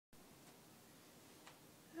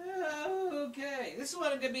This is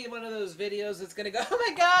going to be one of those videos that's going to go, oh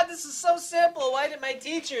my god, this is so simple. Why didn't my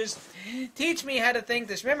teachers teach me how to think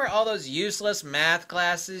this? Remember all those useless math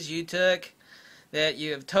classes you took that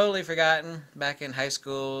you have totally forgotten back in high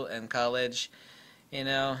school and college? You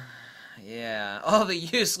know, yeah, all the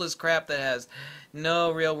useless crap that has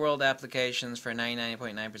no real-world applications for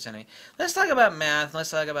 99.9% of it. Let's talk about math.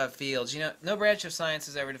 Let's talk about fields. You know, no branch of science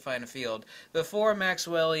has ever defined a field. The four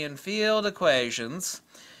Maxwellian field equations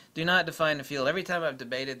do not define a field. Every time I've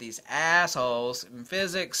debated these assholes in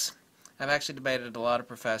physics, I've actually debated a lot of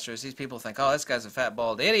professors. These people think, oh, this guy's a fat,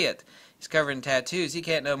 bald idiot. He's covered in tattoos. He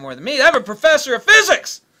can't know more than me. I'm a professor of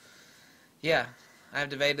physics! Yeah, I've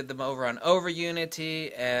debated them over on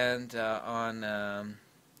over-unity and on...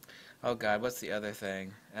 oh god, what's the other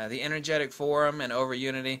thing? The energetic forum and over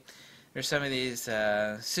unity. There's some of these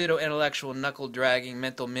pseudo-intellectual, knuckle-dragging,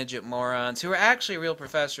 mental midget morons who are actually real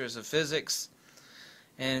professors of physics,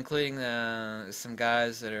 and including some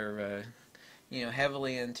guys that are, you know,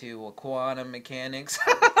 heavily into quantum mechanics.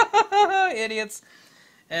 Idiots.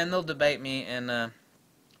 And they'll debate me, and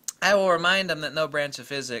I will remind them that no branch of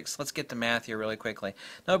physics, let's get to math here really quickly,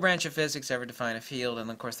 no branch of physics ever define a field,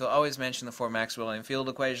 and of course they'll always mention the four Maxwellian field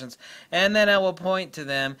equations, and then I will point to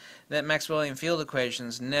them that Maxwellian field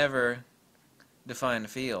equations never define a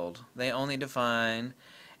field. They only define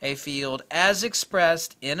a field as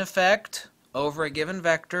expressed in effect over a given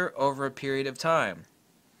vector over a period of time.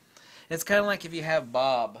 It's kind of like if you have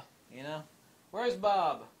Bob, you know? Where's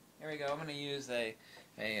Bob? Here we go, I'm going to use a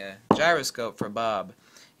gyroscope for Bob.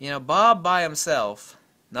 You know, Bob by himself,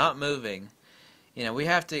 not moving, you know, we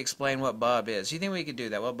have to explain what Bob is. You think we could do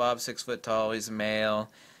that? Well, Bob's 6 foot tall, he's a male,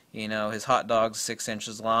 you know, his hot dog's 6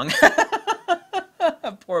 inches long.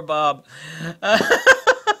 Poor Bob.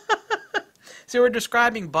 So we're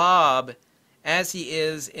describing Bob as he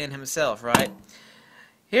is in himself, right?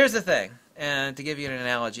 Here's the thing. And to give you an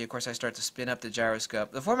analogy, of course, I start to spin up the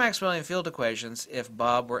gyroscope. The four Maxwellian field equations, if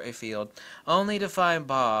Bob were a field, only define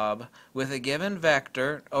Bob with a given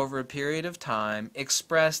vector over a period of time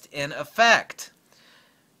expressed in effect.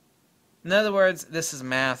 In other words, this is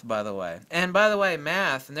math, by the way. And by the way,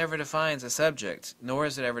 math never defines a subject, nor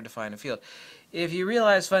does it ever define a field. If you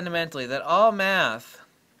realize fundamentally that all math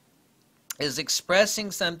is expressing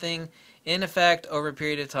something in effect over a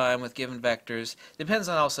period of time with given vectors, depends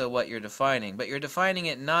on also what you're defining, but you're defining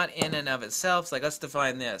it not in and of itself. It's like, let's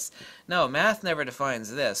define this. No, math never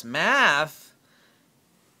defines this. Math,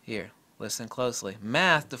 here, listen closely,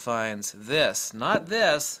 math defines this, not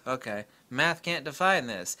this. Okay, math can't define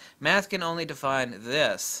this. Math can only define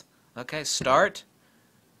this. Okay, start,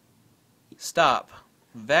 stop,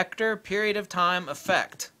 vector, period of time,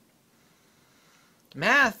 effect.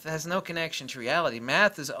 Math has no connection to reality.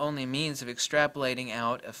 Math is only a means of extrapolating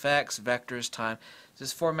out effects, vectors, time. This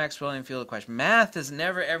is four Maxwellian field equations. Math has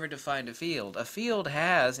never ever defined a field. A field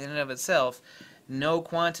has, in and of itself, no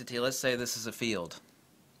quantity. Let's say this is a field.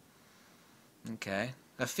 Okay.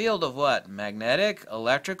 A field of what? Magnetic,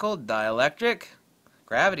 electrical, dielectric?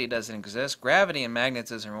 Gravity doesn't exist. Gravity and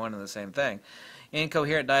magnetism are one and the same thing.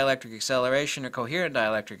 Incoherent dielectric acceleration or coherent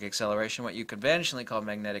dielectric acceleration, what you conventionally call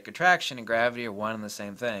magnetic attraction and gravity, are one and the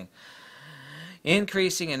same thing.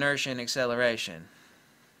 Increasing inertia and acceleration.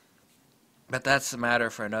 But that's a matter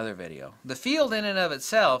for another video. The field in and of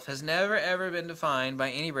itself has never ever been defined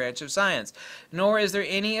by any branch of science, nor is there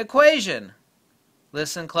any equation.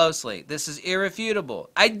 Listen closely. This is irrefutable.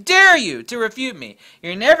 I dare you to refute me.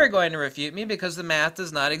 You're never going to refute me because the math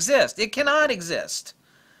does not exist. It cannot exist.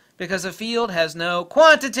 Because a field has no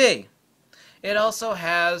quantity. It also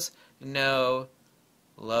has no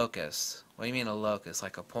locus. What do you mean a locus?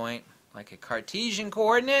 Like a point? Like a Cartesian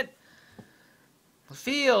coordinate?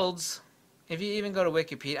 Fields, if you even go to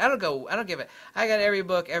Wikipedia, I don't give it. I got every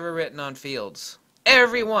book ever written on fields.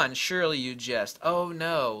 Every one. Surely you jest. Oh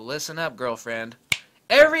no, listen up, girlfriend.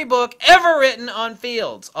 Every book ever written on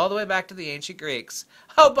fields, all the way back to the ancient Greeks.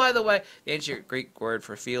 Oh, by the way, the ancient Greek word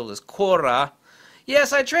for field is kora.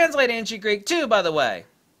 Yes, I translate ancient Greek too, by the way.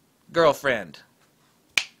 Girlfriend.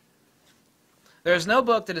 There is no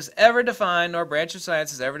book that has ever defined, nor branch of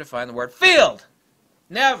science has ever defined the word field.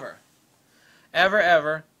 Never. Ever,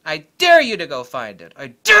 ever. I dare you to go find it.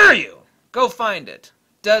 I dare you. Go find it.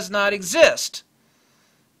 Does not exist.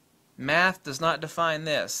 Math does not define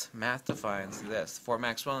this. Math defines this. Four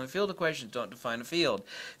Maxwellian field equations don't define a field.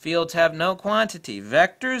 Fields have no quantity.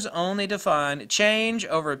 Vectors only define change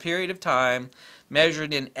over a period of time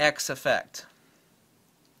measured in X effect.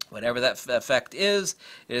 Whatever that effect is,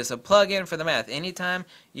 it is a plug-in for the math. Anytime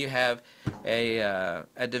you have a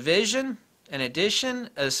division, an addition,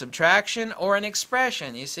 a subtraction, or an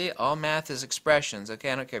expression. You see, all math is expressions.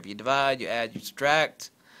 Okay, I don't care if you divide, you add, you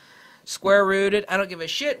subtract, square rooted. I don't give a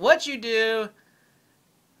shit what you do.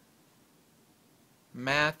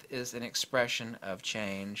 Math is an expression of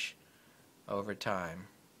change over time.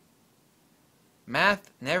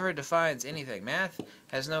 Math never defines anything. Math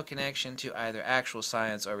has no connection to either actual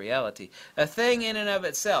science or reality. A thing in and of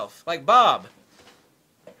itself, like Bob.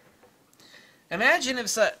 Imagine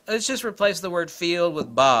if, let's just replace the word field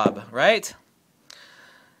with Bob, right?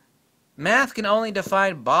 Math can only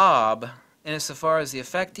define Bob insofar as the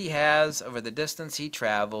effect he has over the distance he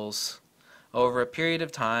travels over a period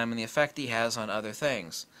of time and the effect he has on other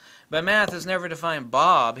things. But math has never defined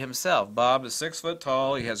Bob himself. Bob is 6 foot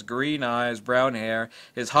tall, he has green eyes, brown hair,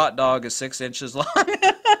 his hot dog is 6 inches long.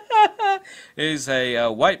 He's a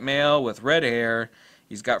white male with red hair,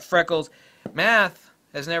 he's got freckles. Math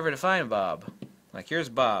has never defined Bob. Like, here's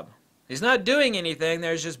Bob. He's not doing anything,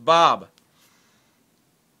 there's just Bob.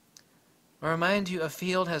 I remind you, a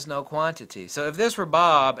field has no quantity. So if this were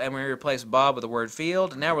Bob and we replace Bob with the word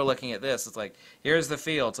field, now we're looking at this. It's like, here's the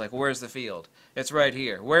field. It's like, where's the field? It's right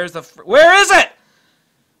here. Where is it?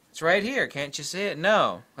 It's right here. Can't you see it?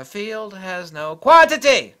 No. A field has no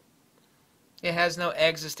quantity. It has no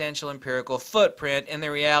existential empirical footprint in the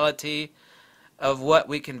reality of what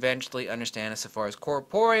we conventionally understand as far as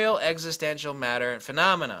corporeal existential matter and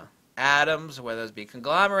phenomena. Atoms, whether those be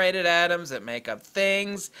conglomerated atoms that make up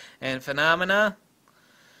things and phenomena.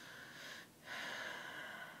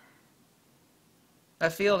 A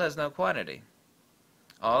field has no quantity.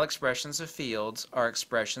 All expressions of fields are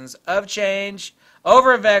expressions of change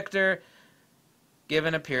over a vector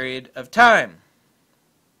given a period of time.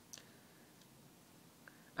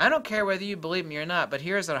 I don't care whether you believe me or not, but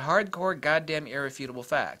here's a hardcore, goddamn irrefutable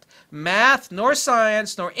fact. Math, nor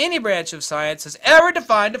science, nor any branch of science has ever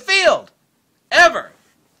defined a field. Ever.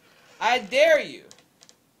 I dare you.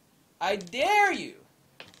 I dare you.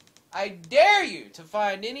 I dare you to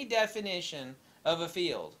find any definition of a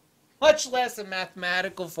field, much less a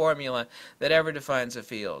mathematical formula that ever defines a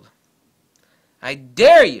field. I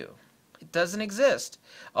dare you. It doesn't exist.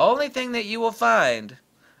 Only thing that you will find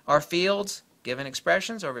are fields given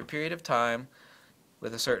expressions over a period of time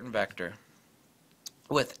with a certain vector,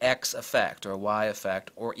 with X effect or Y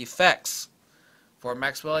effect or effects. For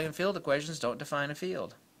Maxwellian field equations don't define a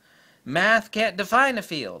field. Math can't define a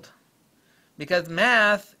field because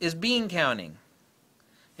math is bean counting.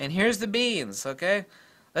 And here's the beans, okay?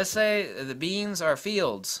 Let's say the beans are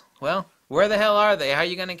fields. Well, where the hell are they? How are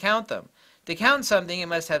you going to count them? To count something, it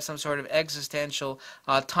must have some sort of existential,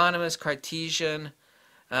 autonomous, Cartesian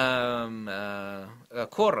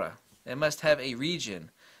quota. It must have a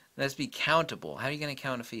region. It must be countable. How are you going to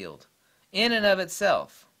count a field? In and of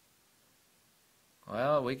itself.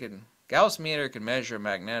 Well, Gauss meter can measure a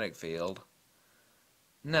magnetic field.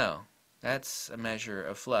 No, that's a measure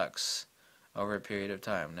of flux over a period of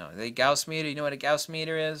time. No, the Gauss meter, you know what a Gauss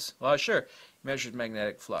meter is? Well, sure, it measures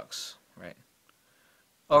magnetic flux, right?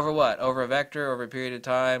 Over what? Over a vector, over a period of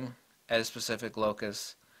time, at a specific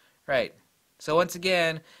locus, right? So once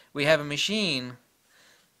again, we have a machine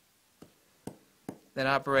that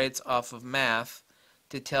operates off of math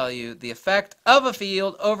to tell you the effect of a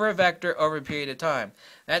field over a vector over a period of time.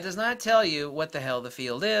 That does not tell you what the hell the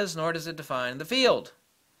field is, nor does it define the field.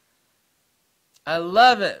 I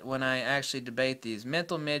love it when I actually debate these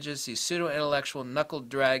mental midgets, these pseudo-intellectual,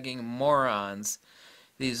 knuckle-dragging morons,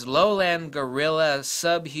 these lowland gorilla,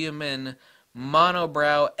 subhuman,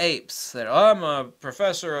 monobrow apes that I'm a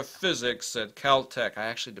professor of physics at Caltech. I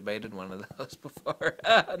actually debated one of those before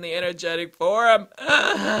on the Energetic Forum.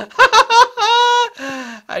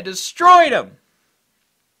 I destroyed him.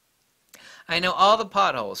 I know all the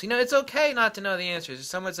potholes. You know, it's okay not to know the answers. If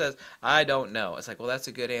someone says, I don't know, it's like, well, that's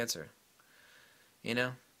a good answer. You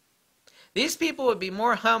know? These people would be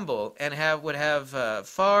more humble and would have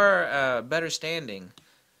far better standing.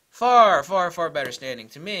 Far, far, far better standing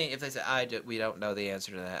to me if they say, we don't know the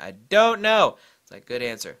answer to that. I don't know. It's like, good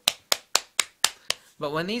answer.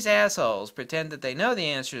 But when these assholes pretend that they know the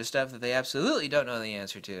answer to stuff that they absolutely don't know the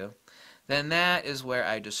answer to, then that is where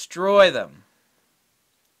I destroy them.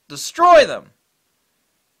 Destroy them!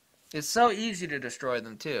 It's so easy to destroy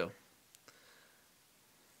them, too.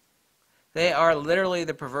 They are literally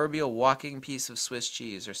the proverbial walking piece of Swiss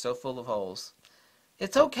cheese. They're so full of holes.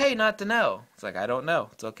 It's okay not to know. It's like, I don't know.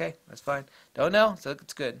 It's okay. That's fine. Don't know? So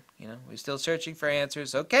it's good. You know, we're still searching for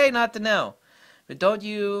answers. Okay not to know. But don't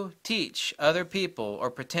you teach other people or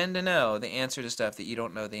pretend to know the answer to stuff that you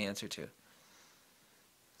don't know the answer to.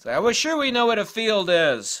 So I was sure we know what a field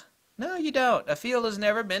is. No, you don't. A field has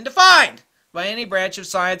never been defined by any branch of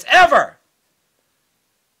science ever.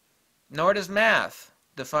 Nor does math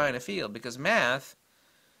define a field, because math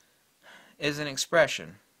is an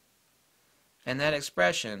expression. And that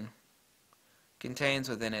expression contains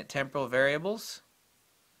within it temporal variables,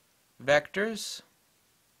 vectors,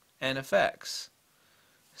 and effects.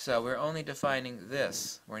 So we're only defining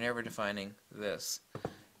this. We're never defining this.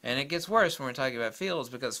 And it gets worse when we're talking about fields,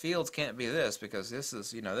 because fields can't be this, because this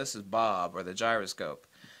is, this is Bob or the gyroscope.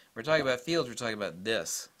 We're talking about fields, we're talking about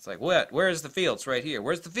this. It's like, what? Where's the field? It's right here.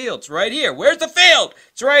 Where's the field? It's right here. Where's the field?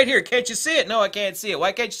 It's right here. Can't you see it? No, I can't see it.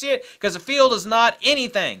 Why can't you see it? Because a field is not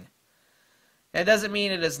anything. That doesn't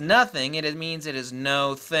mean it is nothing. It means it is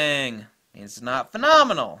no thing. It's not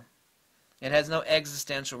phenomenal. It has no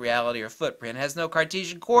existential reality or footprint. It has no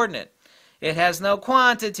Cartesian coordinate. It has no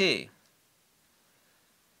quantity.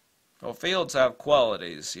 Well, fields have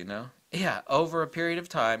qualities, Yeah, over a period of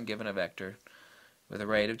time, given a vector, with a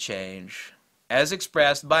rate of change, as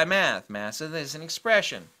expressed by math. Math is an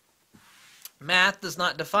expression. Math does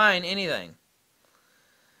not define anything.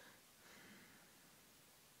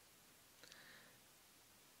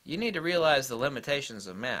 You need to realize the limitations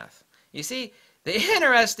of math. You see, the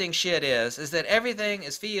interesting shit is that everything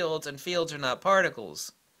is fields, and fields are not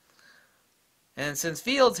particles. And since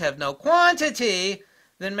fields have no quantity,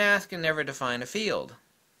 then math can never define a field.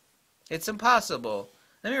 It's impossible.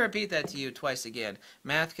 Let me repeat that to you twice again.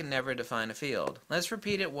 Math can never define a field. Let's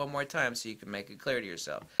repeat it one more time so you can make it clear to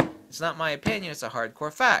yourself. It's not my opinion, it's a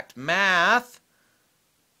hardcore fact. Math,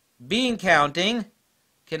 bean counting,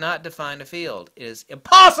 cannot define a field. It is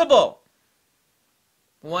impossible!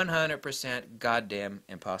 100% goddamn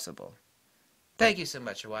impossible. Thank you so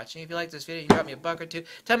much for watching. If you like this video, you can drop me a buck or two.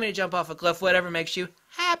 Tell me to jump off a cliff, whatever makes you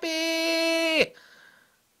happy!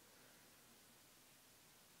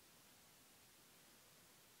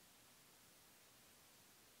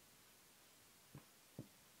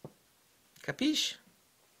 Capiche?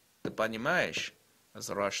 Ты понимаешь, as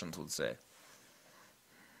the Russians would say.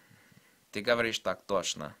 Ты говоришь так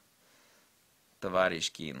точно,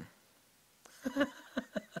 товарищ Кин.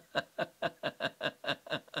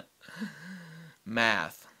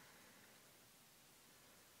 Math.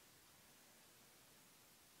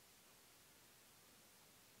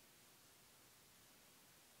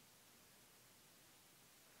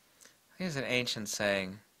 Here's an ancient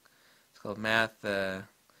saying. It's called math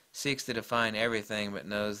seeks to define everything but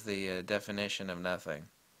knows the definition of nothing.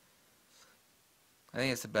 I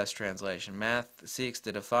think it's the best translation. Math seeks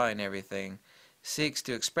to define everything, seeks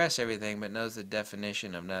to express everything but knows the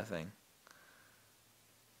definition of nothing.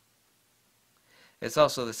 It's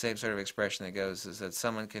also the same sort of expression that goes is that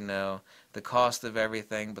someone can know the cost of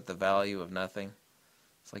everything but the value of nothing.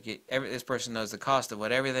 It's like this person knows the cost of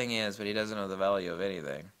what everything is, but he doesn't know the value of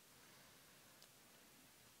anything.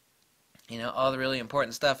 All the really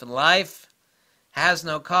important stuff in life has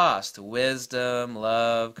no cost. Wisdom,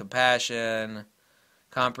 love, compassion,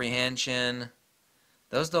 comprehension.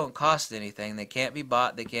 Those don't cost anything. They can't be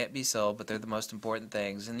bought, they can't be sold, but they're the most important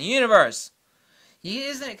things in the universe.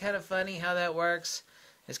 Isn't it kind of funny how that works?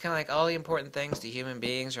 It's kind of like all the important things to human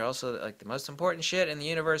beings are also like the most important shit in the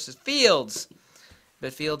universe is fields.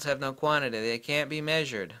 But fields have no quantity. They can't be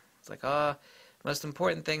measured. It's like, most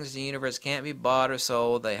important things in the universe can't be bought or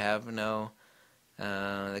sold. They have no,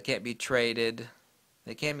 they can't be traded.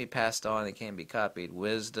 They can't be passed on. They can't be copied.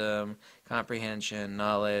 Wisdom, comprehension,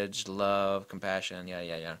 knowledge, love, compassion,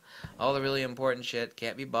 yeah. All the really important shit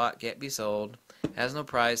can't be bought, can't be sold. Has no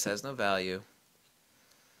price, has no value.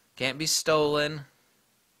 Can't be stolen.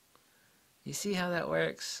 You see how that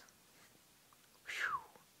works?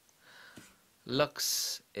 Whew.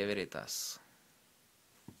 Lux e veritas.